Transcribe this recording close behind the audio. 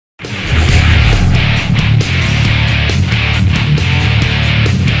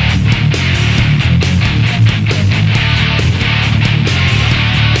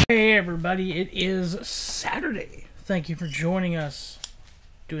everybody. It is Saturday. Thank you for joining us.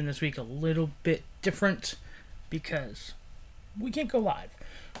 Doing this week a little bit different because we can't go live.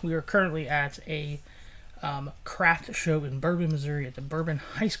 We are currently at a craft show in Bourbon, Missouri at the Bourbon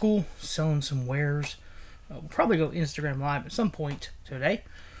High School, selling some wares. We'll probably go Instagram Live at some point today,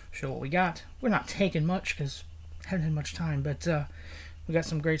 show what we got. We're not taking much because haven't had much time, but we got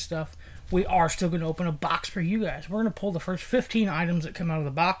some great stuff. We are still going to open a box for you guys. We're going to pull the first 15 items that come out of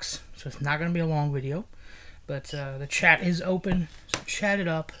the box, so it's not going to be a long video. But the chat is open, so chat it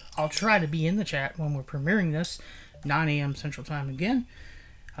up. I'll try to be in the chat when we're premiering this, 9 a.m. Central Time again.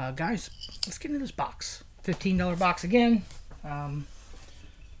 Guys, let's get into this box. $15 box again.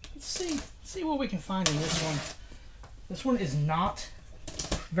 Let's see what we can find in this one. This one is not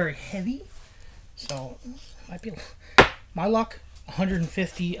very heavy, so might be my luck.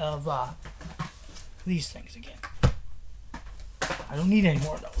 150 of these things again. I don't need any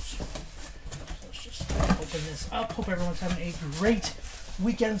more of those. So let's just open this up. Hope everyone's having a great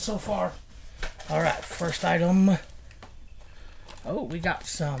weekend so far. All right, first item. Oh, we got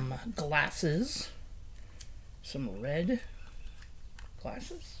some glasses. Some red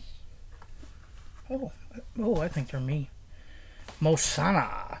glasses. Oh, I think they're me.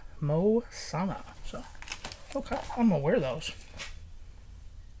 Mosana. So, okay, I'm gonna wear those.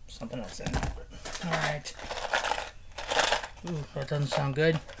 Something else in there. Alright. Ooh, that doesn't sound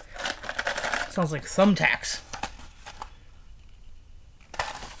good. Sounds like thumbtacks.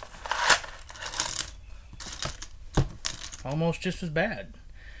 Almost just as bad.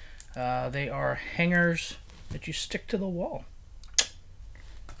 They are hangers that you stick to the wall.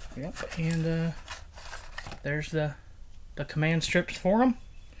 Yep, and there's the command strips for them.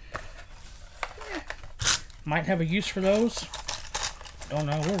 Might have a use for those. Don't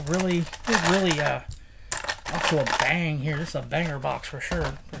know. We're really off to a bang here. This is a banger box for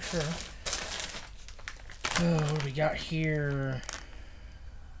sure. Oh, what do we got here?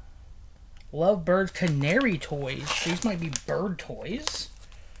 Lovebirds canary toys. These might be bird toys.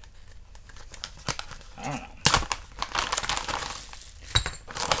 I don't know.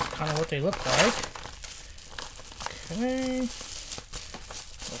 Kind of what they look like. Okay.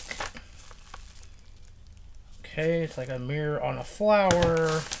 Okay, it's like a mirror on a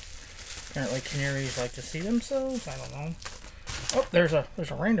flower. Apparently canaries like to see themselves. I don't know. Oh, there's a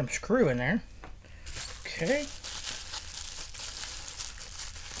random screw in there. Okay.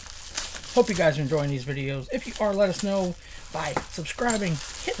 Hope you guys are enjoying these videos. If you are, let us know by subscribing,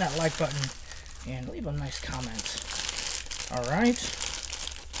 hitting that like button, and leave a nice comment. Alright.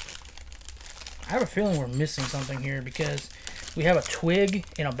 I have a feeling we're missing something here because we have a twig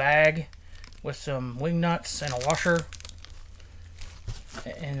in a bag with some wing nuts and a washer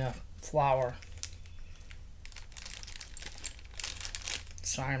and a flower.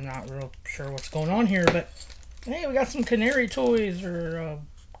 So I'm not real sure what's going on here, but hey, we got some canary toys or a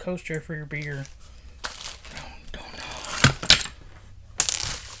coaster for your beer. Don't know.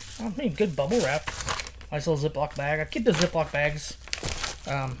 I mean, good bubble wrap. Nice little Ziploc bag. I keep the Ziploc bags.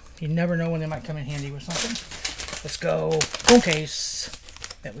 You never know when they might come in handy with something. Let's go. Phone case.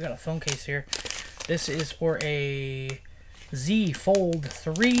 Yeah, we got a phone case here. This is for a Z Fold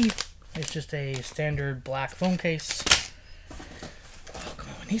 3. It's just a standard black phone case. Oh,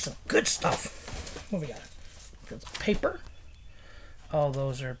 come on. We need some good stuff. What we got? There's paper. Oh,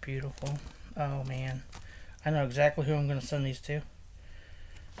 those are beautiful. Oh, man. I know exactly who I'm going to send these to.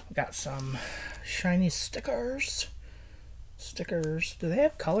 We got some shiny stickers. Stickers. Do they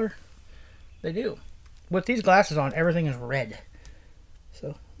have color? They do. With these glasses on, everything is red.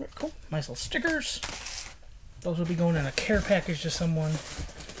 So, very cool. Nice little stickers. Those will be going in a care package to someone.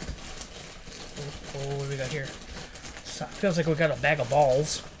 Oh, what do we got here? So, feels like we got a bag of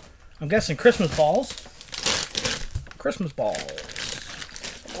balls. I'm guessing Christmas balls. Christmas balls.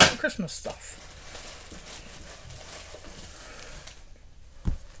 All Christmas stuff.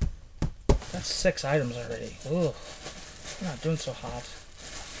 That's 6 items already. Ugh. We're not doing so hot.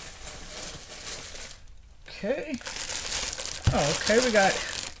 Okay. Oh, okay, we got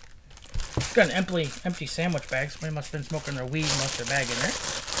an empty sandwich bag. Somebody must have been smoking their weed and left their bag in there.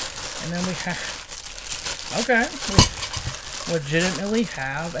 And then we have, okay, we legitimately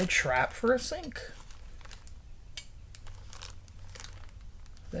have a trap for a sink.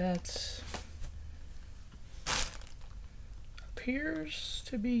 That appears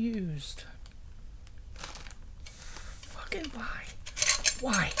to be used. Fucking why?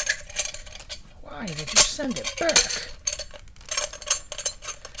 Why? Why did you send it back?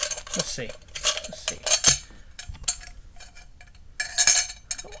 Let's see. It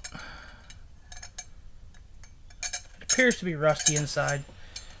appears to be rusty inside.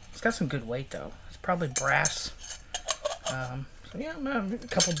 It's got some good weight though. It's probably brass. So yeah, a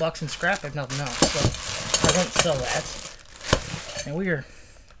couple bucks in scrap if nothing else. So I won't sell that. And we are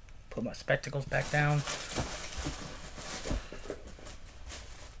put my spectacles back down.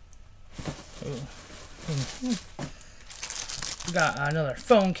 Ooh. We got another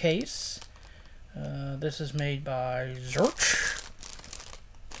phone case. This is made by Zurch.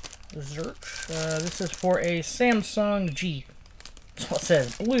 This is for a Samsung G. That's what it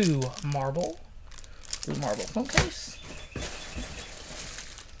says. Blue marble phone case.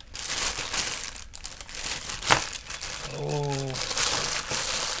 Oh,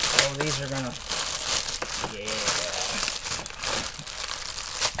 these are gonna, yeah.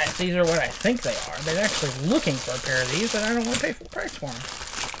 These are what I think they are. They're actually looking for a pair of these, and I don't want to pay full price for them.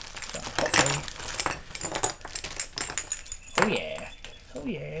 So hopefully, oh yeah, oh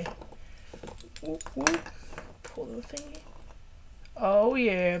yeah. Whoop, whoop. Pull the thingy. Oh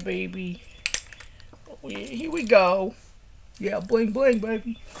yeah, baby. Oh yeah, here we go. Yeah, bling bling,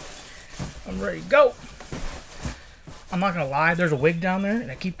 baby. I'm ready to go. I'm not gonna lie, there's a wig down there, and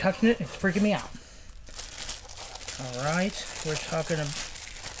I keep touching it, and it's freaking me out. Alright, we're talking about...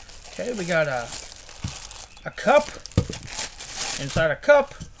 Okay, we got a cup. Inside a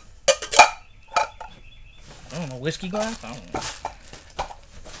cup. I don't know, whiskey glass? I don't know.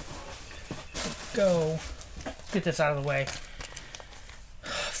 Let's go. Get this out of the way.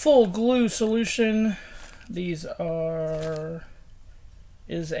 Full glue solution. These are...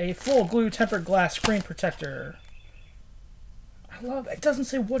 is a full glue tempered glass screen protector. I love it. It doesn't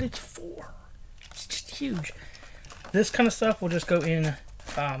say what it's for. It's just huge. This kind of stuff will just go in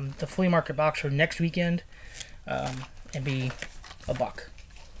the flea market box for next weekend and be $1.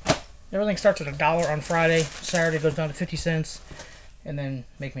 Everything starts at $1 on Friday. Saturday goes down to 50 cents, and then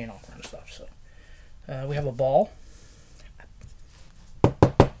make me an offer and stuff. So we have a ball.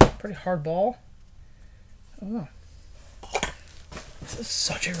 Pretty hard ball. I don't know. This is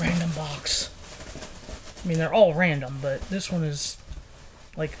such a random box. I mean, they're all random, but this one is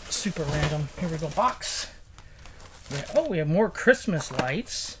like super random. Here we go, box. We have more Christmas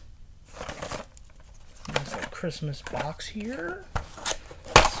lights. There's a Christmas box here.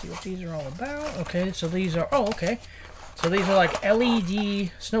 Let's see what these are all about. Okay, so these are, oh, okay. So these are like LED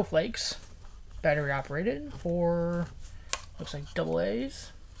snowflakes, battery operated for, looks like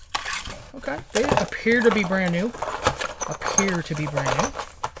AA's. Okay, they appear to be brand new.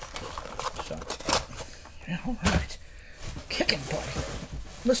 So, yeah, all right. Kicking butt.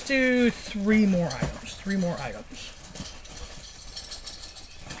 Let's do 3 more items.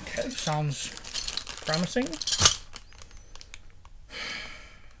 Okay, sounds promising.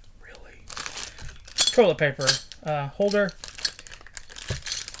 Really? Toilet paper holder.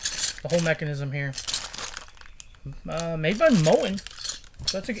 The whole mechanism here. Made by Moen.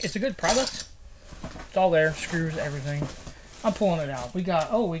 So it's a good product. It's all there, screws, everything. I'm pulling it out. We got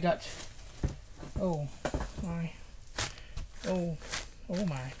oh my.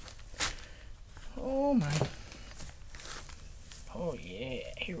 Oh yeah,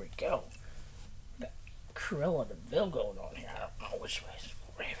 here we go. That Cruella de Vil going on here. I don't know which way.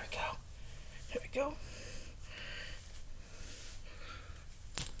 Here we go. Here we go.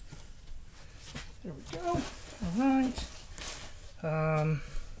 There we go. Alright.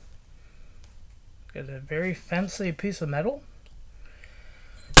 Got a very fancy piece of metal.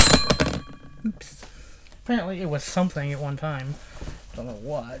 Oops. Apparently it was something at one time. Don't know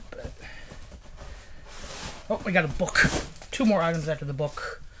what, but... Oh, we got a book. 2 more items after the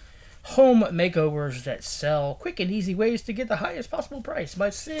book. Home makeovers that sell. Quick and easy ways to get the highest possible price by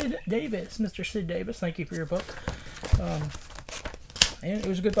Sid Davis. Mr. Sid Davis, thank you for your book. And it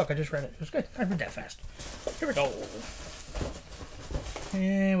was a good book. I just read it. It was good. I read that fast. Here we go.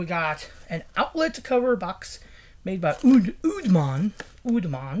 And we got an outlet cover box made by Udman.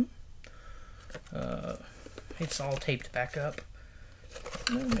 It's all taped back up.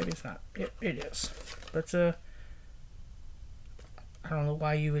 No, maybe it's not. It is. But I don't know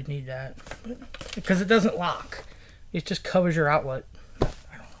why you would need that. Because it doesn't lock. It just covers your outlet. I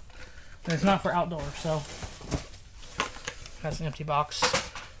don't know. And it's not for outdoors, so that's an empty box.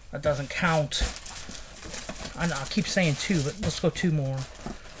 That doesn't count. I know, I keep saying 2, but let's go 2 more.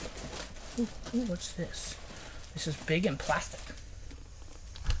 Ooh, what's this? This is big and plastic.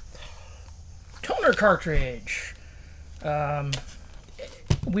 Toner cartridge.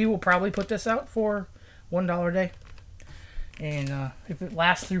 We will probably put this out for $1 a day. And if it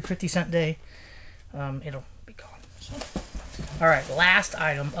lasts through 50-cent day, it'll be gone. So. Alright, last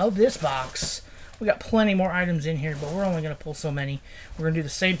item of this box. We got plenty more items in here, but we're only going to pull so many. We're going to do the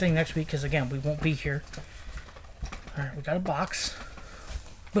same thing next week because, again, we won't be here. Alright, we got a box.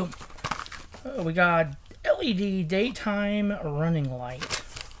 Boom. We got LED daytime running light.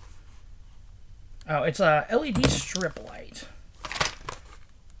 Oh, it's a LED strip light.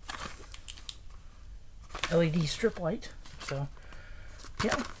 LED strip light. So,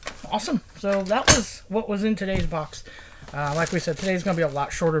 yeah, awesome. So that was what was in today's box. Like we said, today's going to be a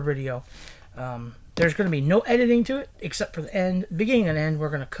lot shorter video. There's going to be no editing to it, except for the end. Beginning and end, we're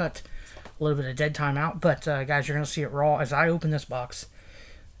going to cut a little bit of dead time out. But, guys, you're going to see it raw as I open this box.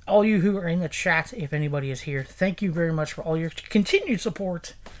 All you who are in the chat, if anybody is here, thank you very much for all your continued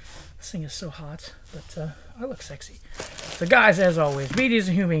support. This thing is so hot, but I look sexy. So, guys, as always, be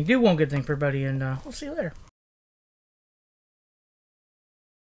decent human, do one good thing for everybody, and we'll see you later.